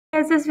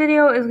Guys, this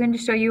video is going to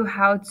show you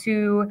how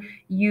to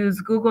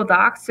use Google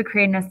Docs to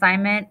create an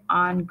assignment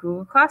on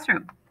Google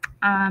Classroom.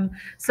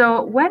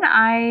 So when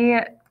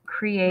I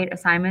create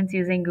assignments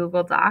using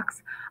Google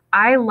Docs,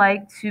 I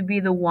like to be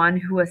the one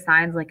who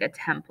assigns like a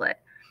template.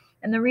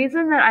 And the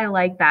reason that I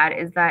like that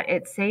is that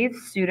it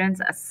saves students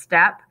a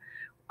step.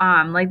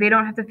 Like they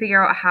don't have to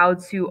figure out how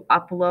to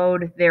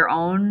upload their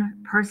own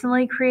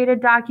personally created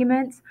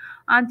documents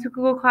onto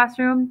Google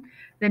Classroom.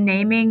 The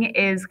naming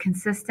is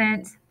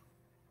consistent.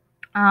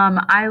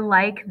 I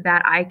like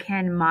that I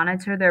can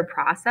monitor their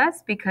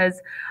process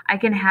because I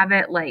can have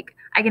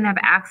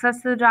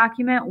access to the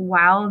document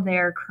while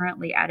they're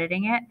currently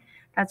editing it.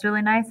 That's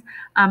really nice.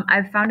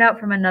 I've found out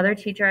from another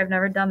teacher, I've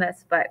never done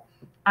this, but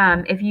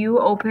if you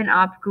open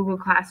up Google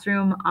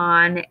Classroom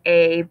on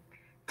a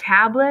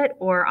tablet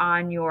or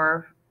on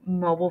your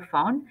mobile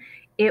phone,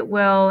 it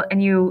will,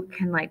 and you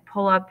can like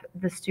pull up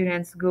the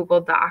student's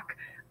Google Doc.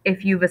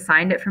 If you've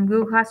assigned it from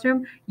Google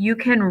Classroom, you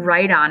can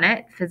write on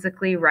it,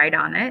 physically write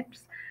on it,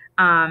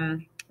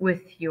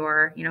 with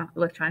your,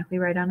 electronically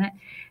write on it,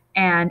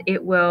 and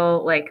it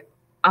will like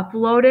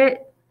upload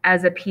it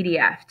as a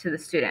PDF to the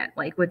student,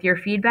 like with your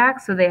feedback.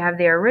 So they have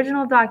their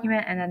original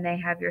document and then they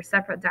have your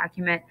separate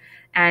document,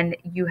 and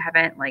you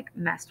haven't like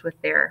messed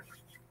with their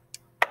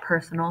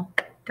personal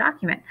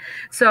document.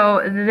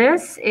 So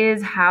this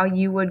is how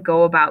you would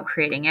go about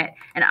creating it.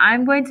 And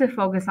I'm going to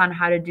focus on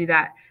how to do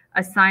that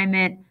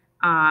assignment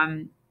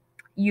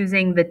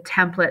using the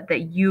template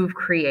that you've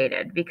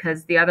created,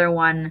 because the other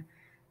one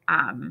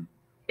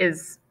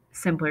is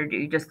simpler to do.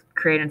 You just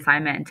create an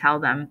assignment and tell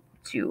them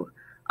to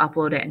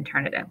upload it and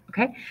turn it in.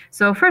 Okay.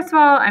 So first of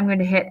all, I'm going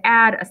to hit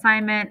add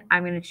assignment.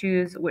 I'm going to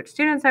choose which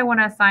students I want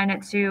to assign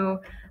it to.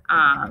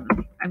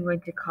 I'm going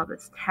to call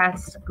this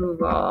test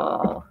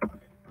Google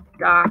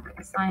Doc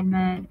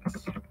assignment.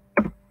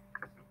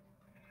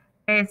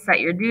 Okay, set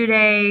your due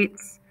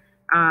dates.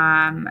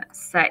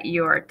 Set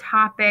your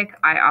topic.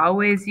 I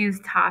always use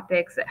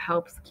topics. It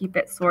helps keep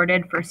it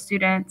sorted for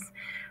students.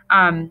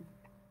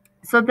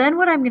 So then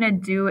what I'm going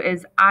to do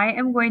is I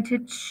am going to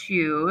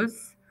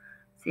choose,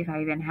 see if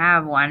I even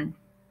have one.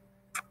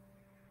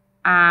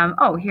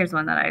 Oh, here's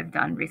one that I've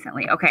done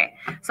recently. Okay,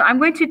 so I'm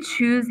going to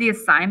choose the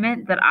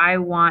assignment that I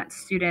want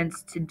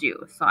students to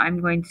do. So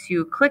I'm going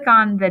to click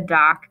on the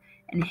doc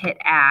and hit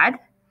add.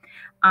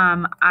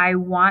 I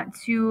want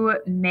to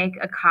make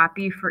a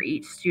copy for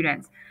each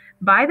student.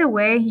 By the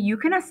way, you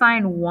can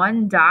assign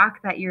one doc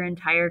that your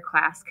entire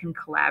class can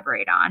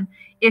collaborate on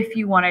if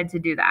you wanted to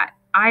do that.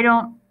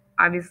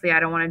 Obviously, I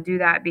don't want to do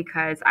that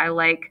because I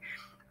like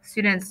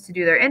students to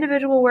do their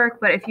individual work,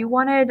 but if you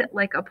wanted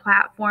like a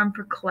platform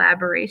for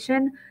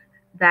collaboration,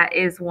 that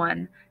is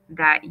one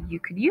that you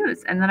could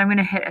use. And then I'm going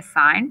to hit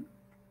assign.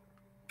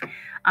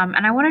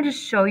 And I want to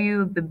just show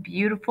you the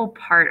beautiful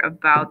part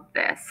about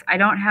this. I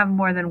don't have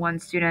more than one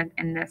student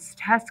in this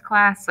test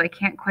class, so I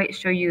can't quite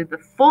show you the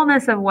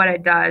fullness of what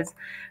it does,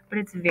 but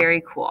it's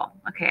very cool.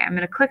 Okay, I'm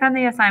going to click on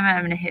the assignment.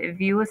 I'm going to hit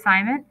view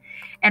assignment,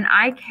 and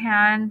I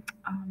can,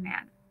 oh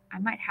man, I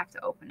might have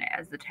to open it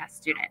as the test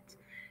student.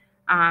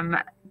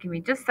 Give me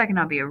just a second.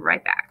 I'll be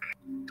right back.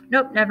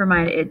 Nope, never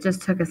mind. It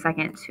just took a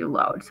second to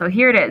load. So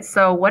here it is.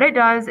 So what it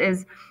does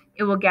is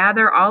it will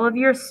gather all of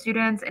your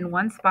students in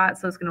one spot.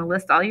 So it's going to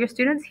list all your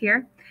students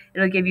here.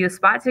 It'll give you a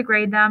spot to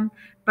grade them,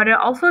 but it'll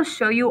also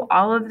show you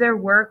all of their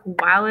work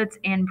while it's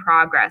in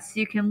progress. So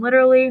you can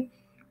literally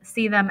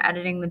see them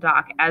editing the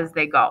doc as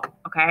they go.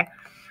 Okay.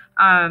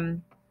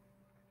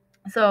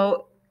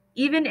 So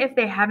even if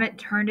they haven't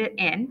turned it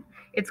in,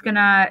 it's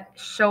gonna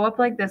show up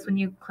like this when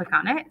you click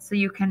on it. So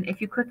you can, if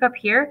you click up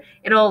here,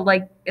 it'll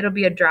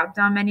be a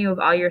drop-down menu of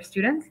all your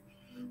students.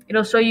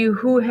 It'll show you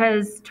who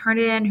has turned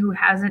it in, who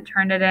hasn't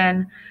turned it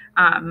in.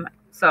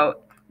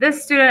 So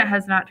this student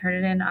has not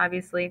turned it in,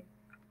 obviously,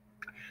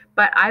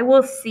 but I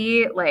will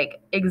see like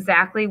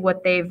exactly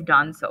what they've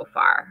done so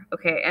far.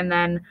 Okay, and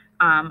then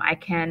I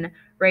can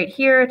right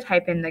here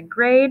type in the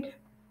grade.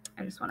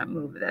 I just want to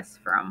move this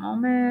for a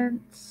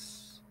moment.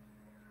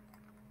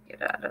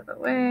 Get out of the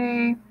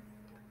way.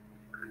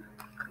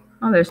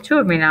 Oh, there's two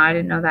of me now. I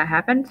didn't know that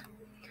happened.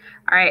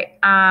 All right.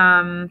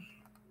 I'm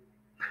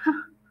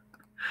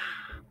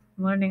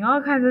learning all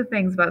kinds of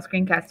things about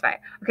Screencastify.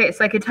 Okay,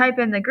 so I could type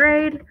in the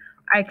grade.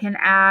 I can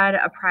add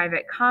a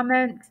private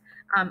comment.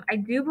 I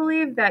do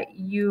believe that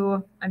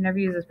I've never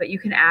used this, but you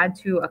can add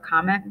to a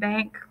comment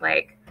bank,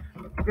 like,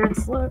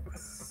 this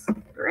looks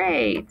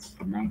great.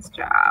 Nice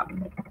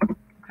job.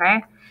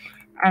 Okay.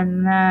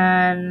 And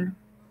then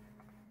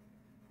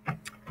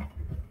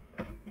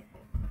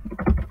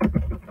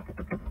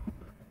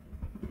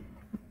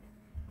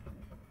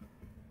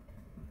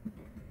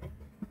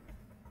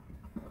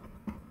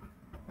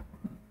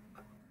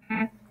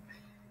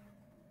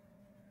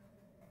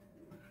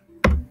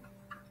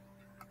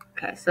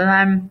okay, so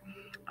then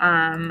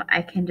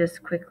I can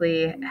just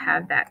quickly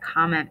have that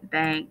comment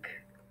bank.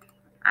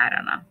 I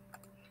don't know.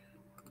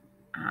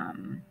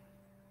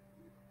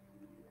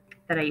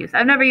 That I use.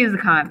 I've never used the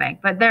comment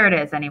bank, but there it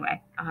is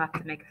anyway. I'll have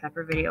to make a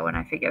separate video when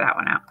I figure that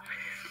one out.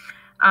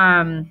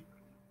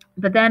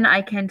 But then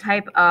I can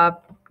type a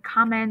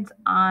comment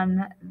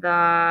on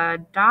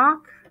the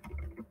doc,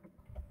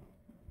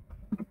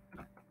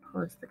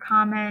 post the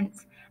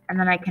comment, and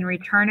then I can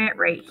return it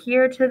right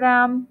here to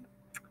them.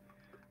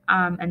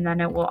 And then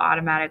it will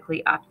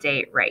automatically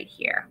update right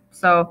here.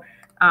 So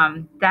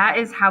that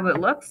is how it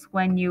looks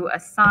when you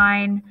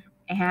assign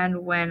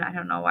and when, I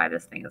don't know why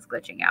this thing is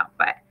glitching out,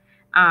 but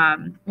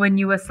when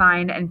you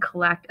assign and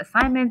collect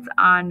assignments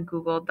on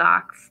Google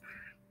Docs.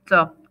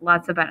 So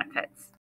lots of benefits.